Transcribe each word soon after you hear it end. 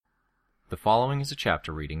The following is a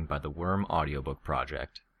chapter reading by the Worm Audiobook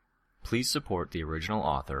Project. Please support the original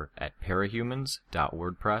author at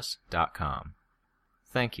parahumans.wordpress.com.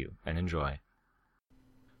 Thank you and enjoy.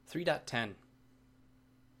 3.10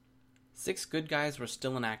 6 good guys were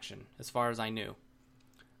still in action, as far as I knew.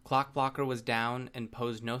 Clockblocker was down and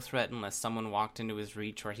posed no threat unless someone walked into his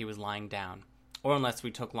reach where he was lying down, or unless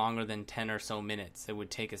we took longer than 10 or so minutes it would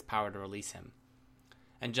take his power to release him.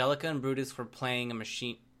 Angelica and Brutus were playing a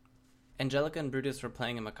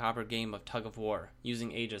macabre game of tug-of-war,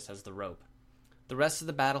 using Aegis as the rope. The rest of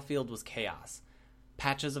the battlefield was chaos.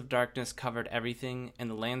 Patches of darkness covered everything,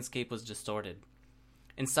 and the landscape was distorted.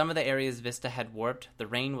 In some of the areas Vista had warped, the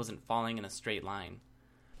rain wasn't falling in a straight line.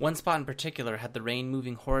 One spot in particular had the rain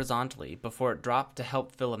moving horizontally before it dropped to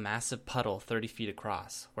help fill a massive puddle 30 feet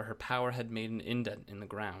across, where her power had made an indent in the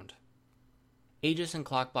ground. Aegis and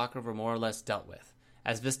Clockblocker were more or less dealt with.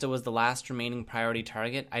 As Vista was the last remaining priority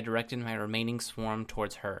target, I directed my remaining swarm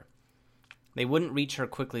towards her. They wouldn't reach her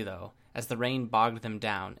quickly, though, as the rain bogged them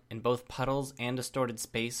down, and both puddles and distorted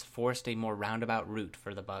space forced a more roundabout route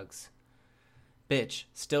for the bugs. Bitch,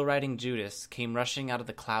 still riding Judas, came rushing out of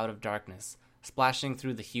the cloud of darkness, splashing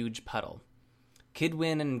through the huge puddle.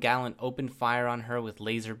 Kidwin and Gallant opened fire on her with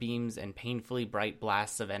laser beams and painfully bright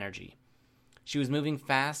blasts of energy. She was moving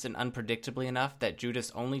fast and unpredictably enough that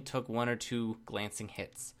Judas only took 1 or 2 glancing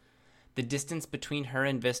hits. The distance between her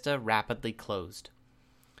and Vista rapidly closed.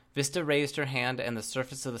 Vista raised her hand and the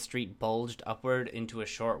surface of the street bulged upward into a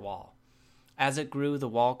short wall. As it grew, the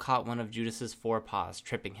wall caught one of Judas's forepaws,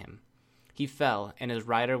 tripping him. He fell, and his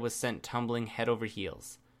rider was sent tumbling head over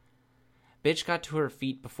heels. Bitch got to her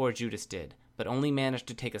feet before Judas did, but only managed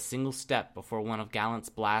to take a single step before one of Gallant's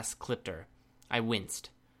blasts clipped her. I winced.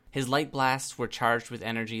 His light blasts were charged with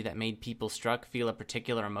energy that made people struck feel a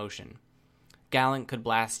particular emotion. Gallant could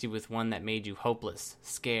blast you with one that made you hopeless,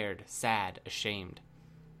 scared, sad, ashamed.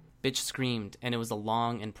 Bitch screamed, and it was a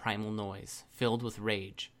long and primal noise, filled with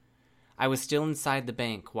rage. I was still inside the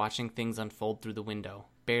bank, watching things unfold through the window,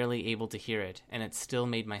 barely able to hear it, and it still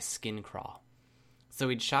made my skin crawl. So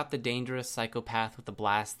he'd shot the dangerous psychopath with a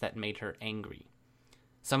blast that made her angry.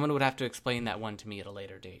 Someone would have to explain that one to me at a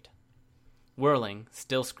later date. Whirling,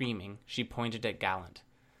 still screaming, she pointed at Gallant.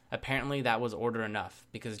 Apparently that was order enough,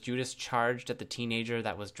 because Judas charged at the teenager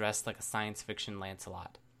that was dressed like a science fiction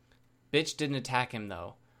Lancelot. Bitch didn't attack him,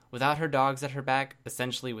 though. Without her dogs at her back,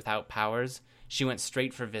 essentially without powers, she went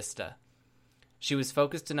straight for Vista. She was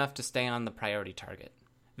focused enough to stay on the priority target.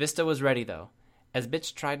 Vista was ready, though. As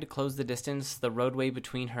Bitch tried to close the distance, the roadway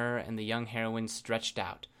between her and the young heroine stretched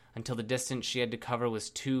out, until the distance she had to cover was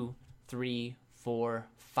 2, 3, 4,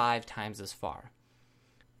 5 times as far.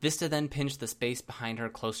 Vista then pinched the space behind her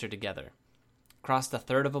closer together, crossed a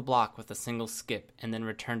third of a block with a single skip, and then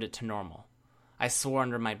returned it to normal. I swore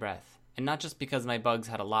under my breath, and not just because my bugs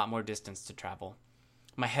had a lot more distance to travel.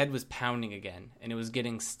 My head was pounding again, and it was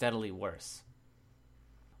getting steadily worse.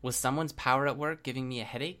 Was someone's power at work giving me a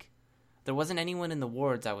headache? There wasn't anyone in the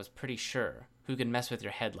wards, I was pretty sure, who could mess with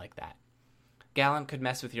your head like that. Gallant could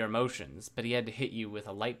mess with your emotions, but he had to hit you with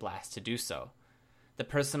a light blast to do so. The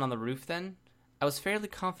person on the roof, then? I was fairly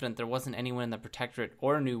confident there wasn't anyone in the Protectorate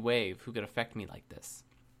or New Wave who could affect me like this.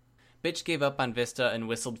 Bitch gave up on Vista and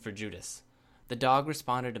whistled for Judas. The dog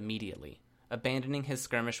responded immediately, abandoning his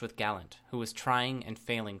skirmish with Gallant, who was trying and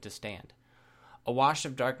failing to stand. A wash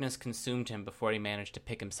of darkness consumed him before he managed to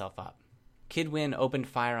pick himself up. Kidwin opened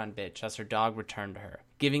fire on Bitch as her dog returned to her,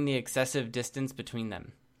 giving the excessive distance between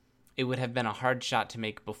them. It would have been a hard shot to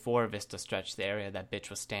make before Vista stretched the area that Bitch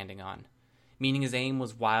was standing on, meaning his aim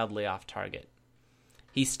was wildly off target.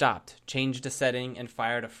 He stopped, changed a setting, and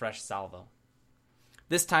fired a fresh salvo.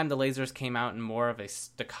 This time the lasers came out in more of a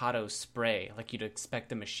staccato spray, like you'd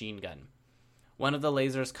expect a machine gun. One of the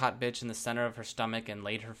lasers caught Bitch in the center of her stomach and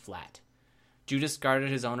laid her flat. Judas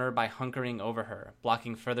guarded his owner by hunkering over her,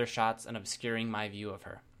 blocking further shots and obscuring my view of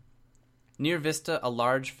her. Near Vista, a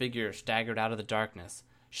large figure staggered out of the darkness,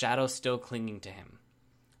 shadow still clinging to him,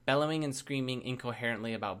 bellowing and screaming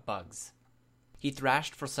incoherently about bugs. He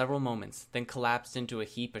thrashed for several moments, then collapsed into a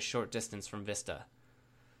heap a short distance from Vista.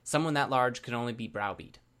 Someone that large could only be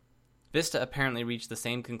browbeat. Vista apparently reached the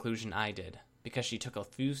same conclusion I did, because she took a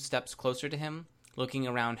few steps closer to him, looking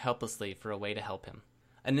around helplessly for a way to help him.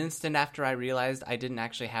 An instant after I realized I didn't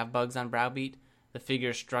actually have bugs on browbeat, the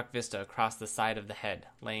figure struck Vista across the side of the head,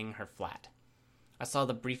 laying her flat. I saw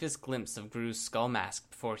the briefest glimpse of Gru's skull mask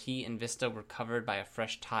before he and Vista were covered by a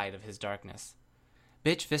fresh tide of his darkness.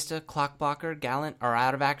 Bitch, Vista, Clockblocker, Gallant are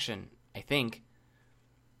out of action, I think.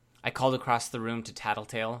 I called across the room to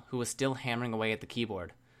Tattletale, who was still hammering away at the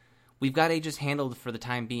keyboard. We've got Aegis handled for the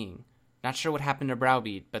time being. Not sure what happened to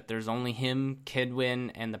Browbeat, but there's only him,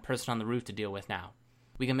 Kidwin, and the person on the roof to deal with now.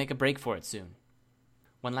 We can make a break for it soon.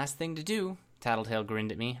 One last thing to do, Tattletale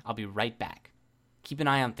grinned at me. I'll be right back. Keep an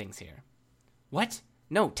eye on things here. What?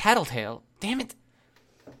 No, Tattletale! Damn it!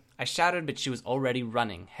 I shouted, but she was already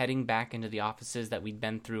running, heading back into the offices that we'd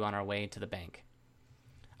been through on our way to the bank.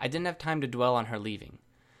 I didn't have time to dwell on her leaving.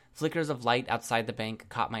 Flickers of light outside the bank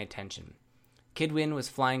caught my attention. Kidwin was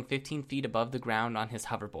flying 15 feet above the ground on his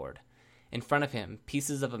hoverboard. In front of him,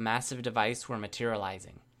 pieces of a massive device were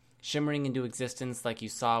materializing, shimmering into existence like you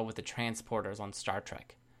saw with the transporters on Star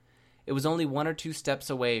Trek. It was only 1 or 2 steps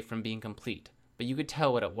away from being complete, but you could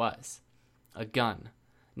tell what it was. A gun,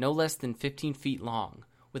 no less than 15 feet long,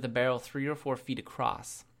 with a barrel 3 or 4 feet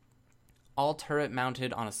across. All turret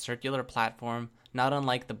mounted on a circular platform, not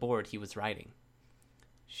unlike the board he was riding.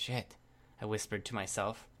 Shit, I whispered to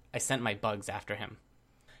myself. I sent my bugs after him.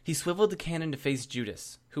 He swiveled the cannon to face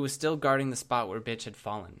Judas, who was still guarding the spot where Bitch had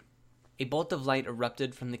fallen. A bolt of light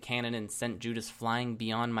erupted from the cannon and sent Judas flying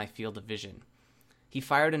beyond my field of vision. He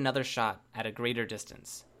fired another shot at a greater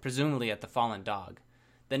distance, presumably at the fallen dog.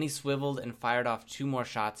 Then he swiveled and fired off 2 more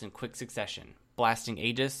shots in quick succession, blasting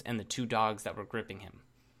Aegis and the 2 dogs that were gripping him.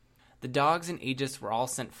 The dogs and Aegis were all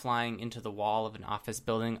sent flying into the wall of an office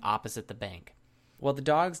building opposite the bank. While the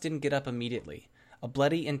dogs didn't get up immediately, a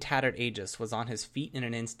bloody and tattered Aegis was on his feet in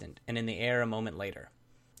an instant and in the air a moment later.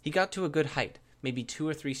 He got to a good height, maybe 2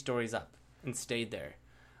 or 3 stories up, and stayed there,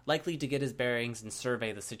 likely to get his bearings and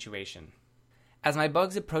survey the situation. As my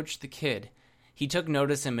bugs approached the kid, he took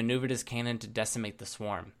notice and maneuvered his cannon to decimate the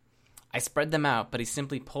swarm. I spread them out, but he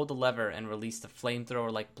simply pulled a lever and released a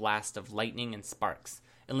flamethrower-like blast of lightning and sparks,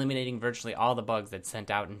 eliminating virtually all the bugs that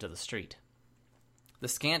sent out into the street. The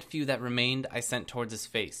scant few that remained I sent towards his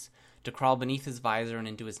face, to crawl beneath his visor and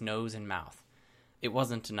into his nose and mouth. It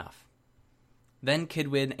wasn't enough. Then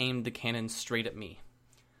Kidwin aimed the cannon straight at me.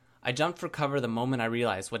 I jumped for cover the moment I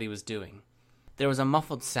realized what he was doing. There was a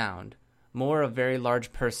muffled sound, more a very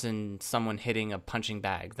large person, someone hitting a punching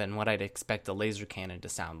bag, than what I'd expect a laser cannon to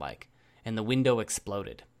sound like, and the window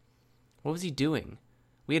exploded. What was he doing?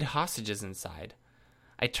 We had hostages inside.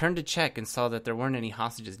 I turned to check and saw that there weren't any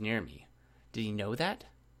hostages near me. Did he know that?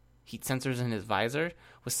 Heat sensors in his visor?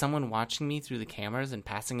 Was someone watching me through the cameras and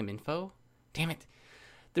passing him info? Damn it.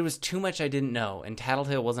 There was too much I didn't know, and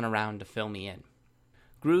Tattletale wasn't around to fill me in.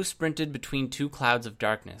 Gru sprinted between 2 clouds of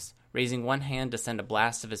darkness, raising one hand to send a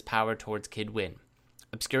blast of his power towards Kidwin,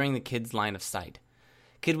 obscuring the kid's line of sight.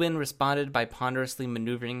 Kidwin responded by ponderously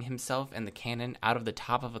maneuvering himself and the cannon out of the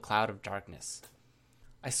top of a cloud of darkness.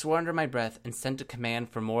 I swore under my breath and sent a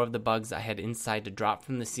command for more of the bugs I had inside to drop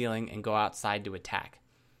from the ceiling and go outside to attack.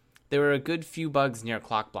 There were a good few bugs near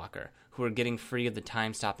Clockblocker, who were getting free of the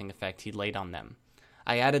time-stopping effect he'd laid on them.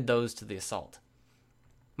 I added those to the assault.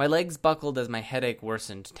 My legs buckled as my headache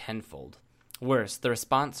worsened tenfold. Worse, the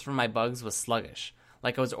response from my bugs was sluggish,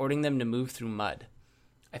 like I was ordering them to move through mud.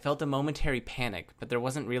 I felt a momentary panic, but there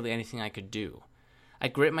wasn't really anything I could do. I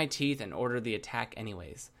grit my teeth and ordered the attack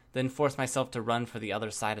anyways, then forced myself to run for the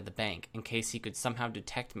other side of the bank in case he could somehow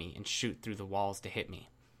detect me and shoot through the walls to hit me.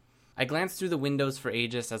 I glanced through the windows for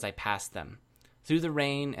Aegis as I passed them. Through the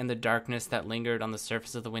rain and the darkness that lingered on the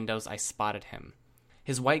surface of the windows, I spotted him.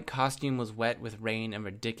 His white costume was wet with rain and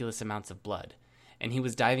ridiculous amounts of blood, and he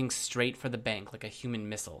was diving straight for the bank like a human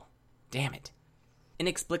missile. Damn it.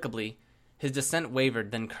 Inexplicably, his descent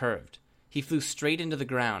wavered, then curved. He flew straight into the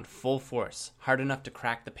ground, full force, hard enough to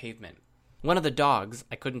crack the pavement. One of the dogs,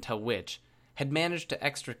 I couldn't tell which, had managed to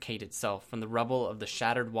extricate itself from the rubble of the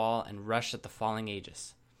shattered wall and rush at the falling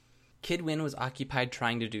Aegis. Kidwin was occupied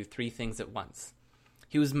trying to do 3 things at once.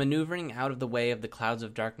 He was maneuvering out of the way of the clouds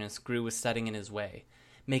of darkness Gru was setting in his way,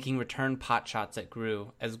 making return pot shots at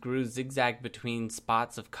Gru as Gru zigzagged between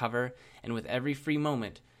spots of cover, and with every free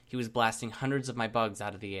moment, he was blasting hundreds of my bugs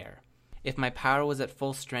out of the air. If my power was at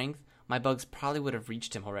full strength, my bugs probably would have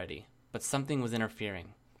reached him already, but something was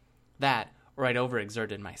interfering. That, or I'd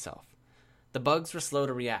overexerted myself. The bugs were slow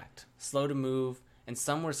to react, slow to move, and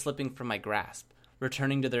some were slipping from my grasp,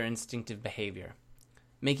 returning to their instinctive behavior.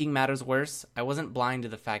 Making matters worse, I wasn't blind to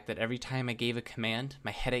the fact that every time I gave a command,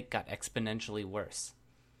 my headache got exponentially worse.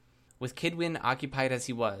 With Kidwin occupied as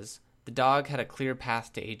he was, the dog had a clear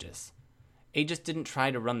path to Aegis. Aegis didn't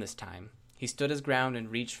try to run this time. He stood his ground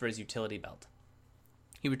and reached for his utility belt.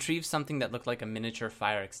 He retrieved something that looked like a miniature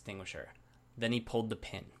fire extinguisher. Then he pulled the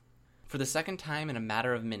pin. For the second time in a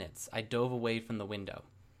matter of minutes, I dove away from the window.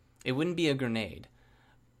 It wouldn't be a grenade,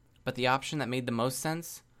 but the option that made the most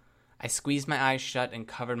sense? I squeezed my eyes shut and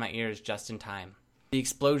covered my ears just in time. The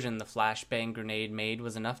explosion the flashbang grenade made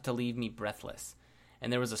was enough to leave me breathless,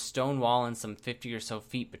 and there was a stone wall and some 50 or so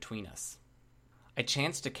feet between us. I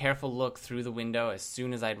chanced a careful look through the window as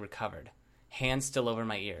soon as I'd recovered, hands still over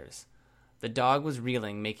my ears. The dog was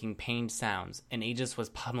reeling, making pained sounds, and Aegis was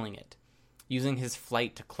pummeling it, using his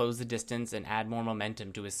flight to close the distance and add more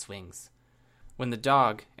momentum to his swings. When the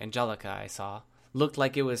dog, Angelica, I saw, looked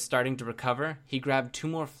like it was starting to recover, he grabbed 2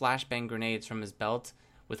 more flashbang grenades from his belt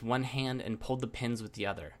with one hand and pulled the pins with the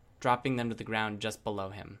other, dropping them to the ground just below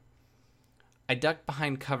him. I ducked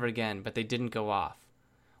behind cover again, but they didn't go off.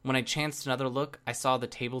 When I chanced another look, I saw the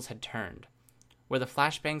tables had turned. Where the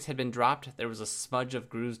flashbangs had been dropped, there was a smudge of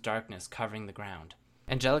bruised darkness covering the ground.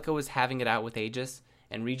 Angelica was having it out with Aegis,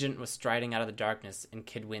 and Regent was striding out of the darkness in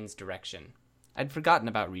Kid Wynn's direction. I'd forgotten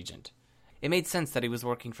about Regent. It made sense that he was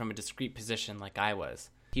working from a discreet position like I was.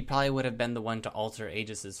 He probably would have been the one to alter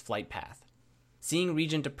Aegis's flight path. Seeing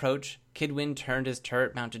Regent approach, Kid Wynn turned his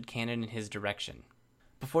turret-mounted cannon in his direction.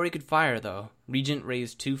 Before he could fire, though, Regent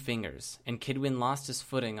raised 2 fingers, and Kid Wynn lost his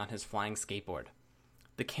footing on his flying skateboard.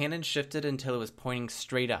 The cannon shifted until it was pointing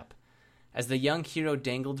straight up. As the young hero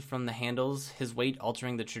dangled from the handles, his weight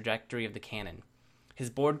altering the trajectory of the cannon. His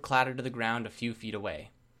board clattered to the ground a few feet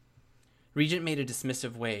away. Regent made a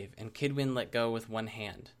dismissive wave, and Kid Wynn let go with one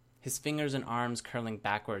hand, his fingers and arms curling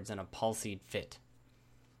backwards in a palsied fit.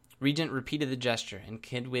 Regent repeated the gesture, and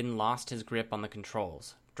Kid Wynn lost his grip on the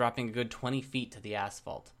controls, dropping a good 20 feet to the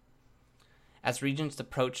asphalt. As Regent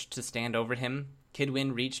approached to stand over him, Kid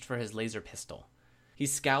Wynn reached for his laser pistol. He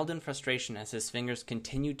scowled in frustration as his fingers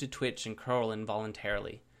continued to twitch and curl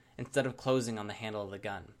involuntarily, instead of closing on the handle of the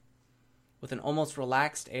gun. With an almost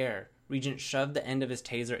relaxed air, Regent shoved the end of his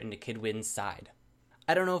taser into Kid Wynn's side.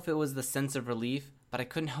 I don't know if it was the sense of relief, but I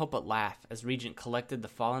couldn't help but laugh as Regent collected the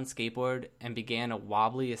fallen skateboard and began a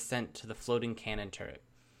wobbly ascent to the floating cannon turret.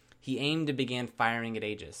 He aimed and began firing at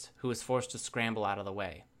Aegis, who was forced to scramble out of the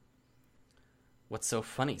way. "What's so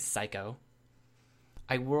funny, psycho?"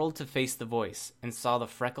 I whirled to face the voice and saw the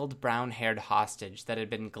freckled, brown-haired hostage that had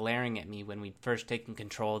been glaring at me when we'd first taken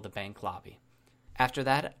control of the bank lobby. After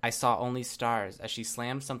that, I saw only stars as she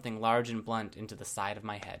slammed something large and blunt into the side of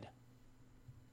my head.